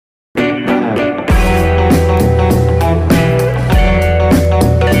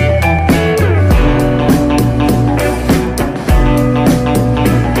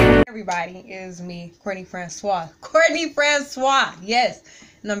Courtney Francois. Courtney Francois, yes.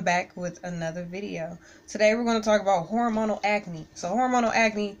 And I'm back with another video. Today we're going to talk about hormonal acne. So hormonal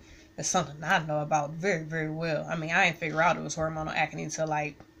acne is something I know about very, very well. I mean, I didn't figure out it was hormonal acne until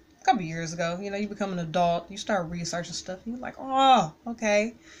like a couple years ago. You know, you become an adult, you start researching stuff, and you're like, oh,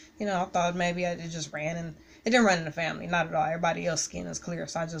 okay. You know, I thought maybe it just ran, and it didn't run in the family, not at all. Everybody else's skin is clear,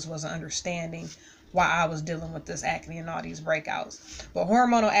 so I just wasn't understanding why I was dealing with this acne and all these breakouts. But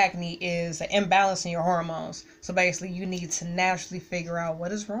hormonal acne is an imbalance in your hormones. So basically you need to naturally figure out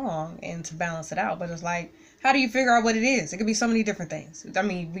what is wrong and to balance it out. But it's like, how do you figure out what it is? It could be so many different things. I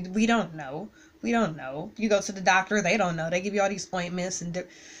mean, we don't know. We don't know. You go to the doctor, they don't know. They give you all these ointments and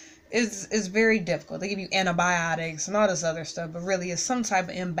it's very difficult. They give you antibiotics and all this other stuff, but really it's some type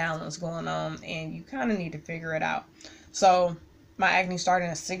of imbalance going on and you kind of need to figure it out. So my acne started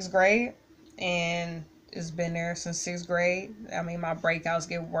in 6th grade. And it's been there since 6th grade. I mean, my breakouts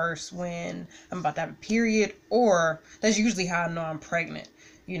get worse when I'm about to have a period, or that's usually how I know I'm pregnant.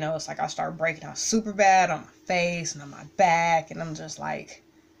 You know, it's like I start breaking out super bad on my face and on my back, and I'm just like,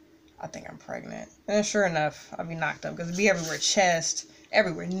 I think I'm pregnant. And sure enough, I'll be knocked up because it'll be everywhere, chest,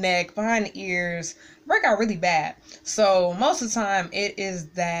 everywhere, neck, behind the ears. Break out really bad. So most of the time, it is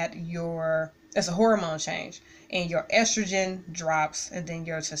that it's a hormone change. And your estrogen drops, and then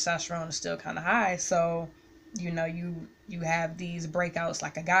your testosterone is still kind of high. So, you know, you have these breakouts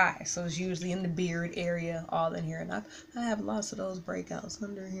like a guy. So it's usually in the beard area, all in here. And I have lots of those breakouts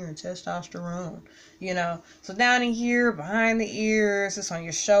under here in testosterone, you know. So down in here, behind the ears, it's on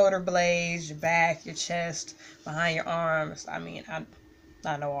your shoulder blades, your back, your chest, behind your arms. I mean,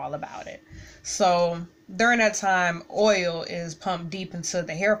 I know all about it. So during that time, oil is pumped deep into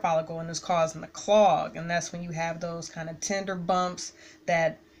the hair follicle and is causing a clog. And that's when you have those kind of tender bumps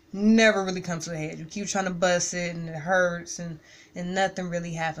that never really come to the head. You keep trying to bust it and it hurts and nothing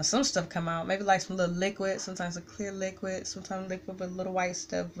really happens. Some stuff come out, maybe like some little liquid, sometimes a clear liquid, sometimes liquid with a little white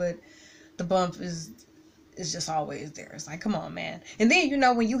stuff, but the bump is just always there. It's like, come on, man. And then, you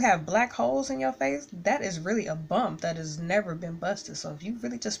know, when you have black holes in your face, that is really a bump that has never been busted. So if you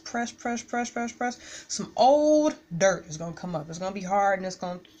really just press, some old dirt is going to come up. It's going to be hard and it's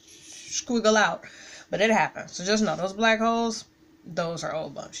going to squiggle out. But it happens. So just know, those black holes, those are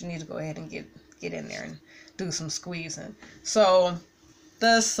old bumps. You need to go ahead and get in there and do some squeezing. So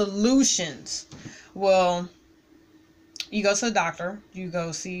the solutions. Well, you go to the doctor. You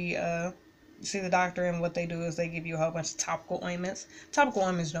go see the doctor, and what they do is they give you a whole bunch of topical ointments. Topical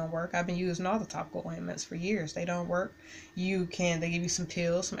ointments don't work. I've been using all the topical ointments for years. They don't work. They give you some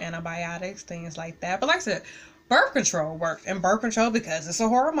pills, some antibiotics, things like that. But like I said, birth control worked. And birth control, because it's a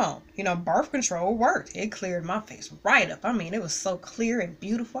hormone, you know, birth control worked. It cleared my face right up. I mean, it was so clear and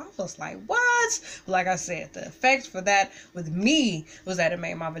beautiful. I was like, what? Like I said, the effect for that with me was that it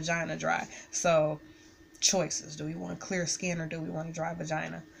made my vagina dry. So choices. Do we want clear skin or do we want a dry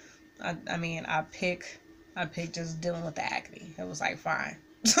vagina? I mean, I pick just dealing with the acne. It was like, fine.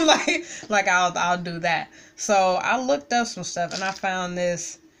 like I'll do that. So I looked up some stuff and I found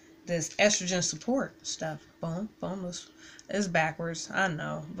this estrogen support stuff. Boom, it's backwards. I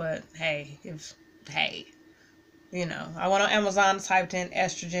know, but hey, you know, I went on Amazon, typed in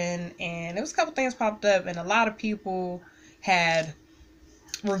estrogen, and there was a couple things popped up, and a lot of people had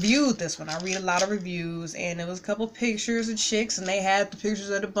reviewed this one. I read a lot of reviews, and there was a couple pictures of chicks, and they had the pictures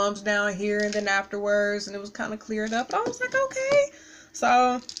of the bumps down here, and then afterwards, and it was kind of cleared up. And I was like, okay.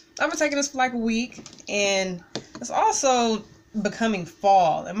 So I've been taking this for like a week, and it's also becoming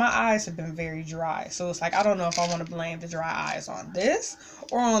fall, and my eyes have been very dry. So it's like, I don't know if I want to blame the dry eyes on this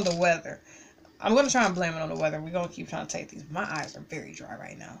or on the weather. I'm going to try and blame it on the weather. We're going to keep trying to take these. My eyes are very dry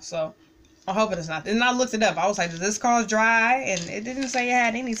right now, so I'm hoping it's not. And I looked it up. I was like, does this cause dry? And it didn't say it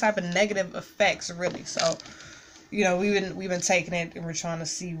had any type of negative effects, really. So, you know, we've been taking it, and we're trying to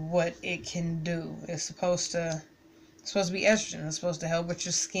see what it can do. It's supposed to be estrogen. It's supposed to help with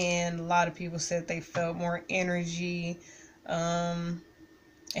your skin. A lot of people said they felt more energy.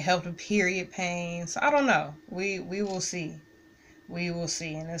 It helped with period pain. So I don't know. We will see. We will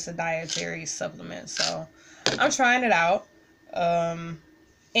see. And it's a dietary supplement. So I'm trying it out.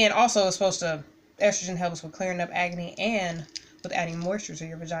 And also, it's supposed to, estrogen helps with clearing up acne and with adding moisture to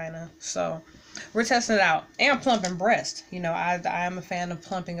your vagina. So we're testing it out. And plumping breast. You know, I am a fan of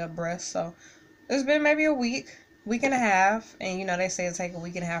plumping up breasts. So it's been maybe a week and a half. And, you know, they say it take a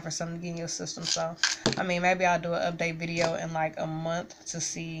week and a half or something to get in your system. So, I mean, maybe I'll do an update video in like a month to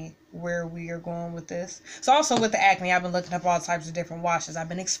see where we are going with this. So also with the acne, I've been looking up all types of different washes. I've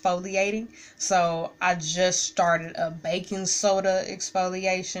been exfoliating. So I just started a baking soda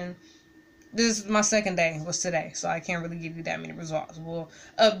exfoliation. this, my second day was today, so I can't really give you that many results. We'll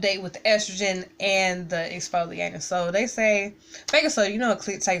update with the estrogen and the exfoliating. So they say baking soda, you know,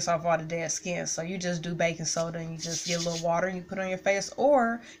 it takes off all the dead skin. So you just do baking soda and you just get a little water and you put it on your face,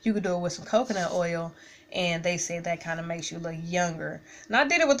 or you could do it with some coconut oil, and they say that kind of makes you look younger. And I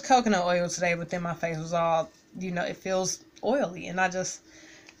did it with coconut oil today, but then my face was all, you know, it feels oily, and I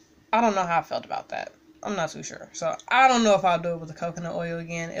don't know how I felt about that. I'm not too sure. So I don't know if I'll do it with the coconut oil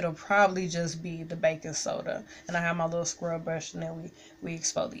again. It'll probably just be the baking soda. And I have my little scrub brush, and then we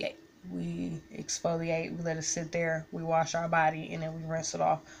exfoliate. We exfoliate, we let it sit there, we wash our body, and then we rinse it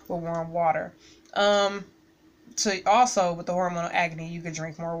off with warm water. So also with the hormonal acne, you could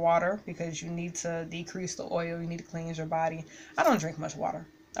drink more water because you need to decrease the oil. You need to cleanse your body. I don't drink much water.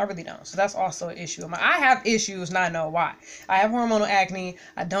 I really don't. So that's also an issue. I have issues, and I know why. I have hormonal acne.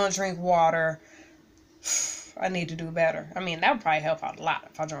 I don't drink water. I need to do better. I mean, that would probably help out a lot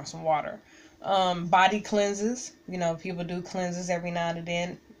if I drank some water. Body cleanses. You know, people do cleanses every now and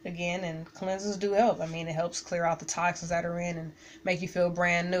then again, and cleanses do help. I mean, it helps clear out the toxins that are in and make you feel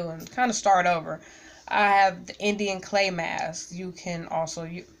brand new and kind of start over. I have the Indian clay mask. You can also,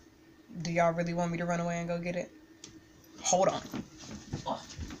 do y'all really want me to run away and go get it? Hold on. Oh.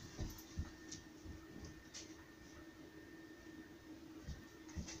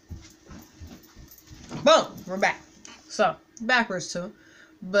 Boom, we're back. So, backwards too.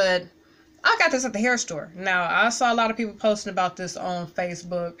 But I got this at the hair store. Now, I saw a lot of people posting about this on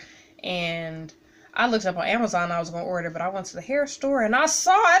Facebook, and I looked up on Amazon. I was going to order it, but I went to the hair store and I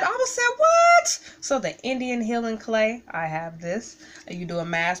saw it. I was said, what? So the Indian Healing Clay, I have this. You do a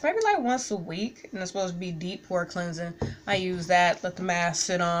mask maybe like once a week, and it's supposed to be deep pore cleansing. I use that, let the mask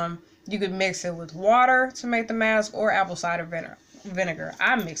sit on. You could mix it with water to make the mask, or apple cider vinegar.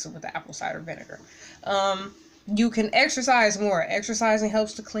 I mix it with the apple cider vinegar. You can exercise more. Exercising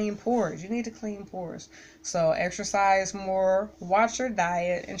helps to clean pores. You need to clean pores. So exercise more, watch your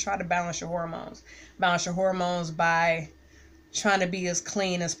diet, and try to balance your hormones. Balance your hormones by trying to be as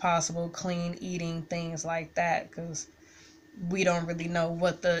clean as possible, clean eating, things like that, because we don't really know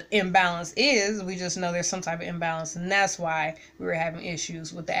what the imbalance is. We just know there's some type of imbalance, and that's why we were having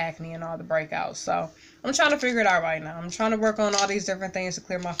issues with the acne and all the breakouts. So I'm trying to figure it out right now. I'm trying to work on all these different things to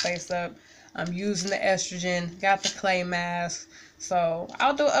clear my face up. I'm using the estrogen, got the clay mask. So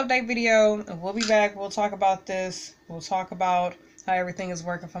I'll do an update video, and we'll be back. We'll talk about this. We'll talk about how everything is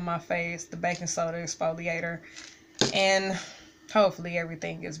working for my face, the baking soda exfoliator, and hopefully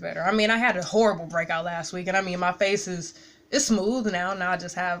everything gets better. I mean, I had a horrible breakout last week, and I mean, my face is smooth now. Now I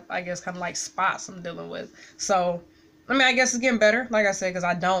just have, I guess, kind of like spots I'm dealing with. So, I mean, I guess it's getting better, like I said, because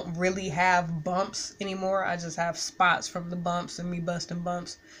I don't really have bumps anymore. I just have spots from the bumps and me busting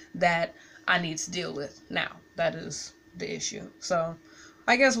bumps that I need to deal with now. That is the issue. So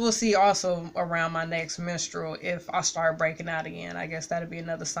I guess we'll see also around my next menstrual if I start breaking out again. I guess that'll be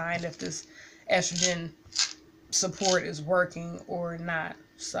another sign if this estrogen support is working or not.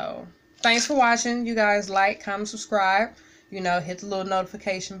 So thanks for watching. You guys like, comment, subscribe. You know, hit the little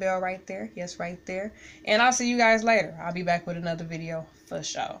notification bell right there. Yes, right there. And I'll see you guys later. I'll be back with another video for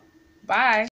sure. Bye.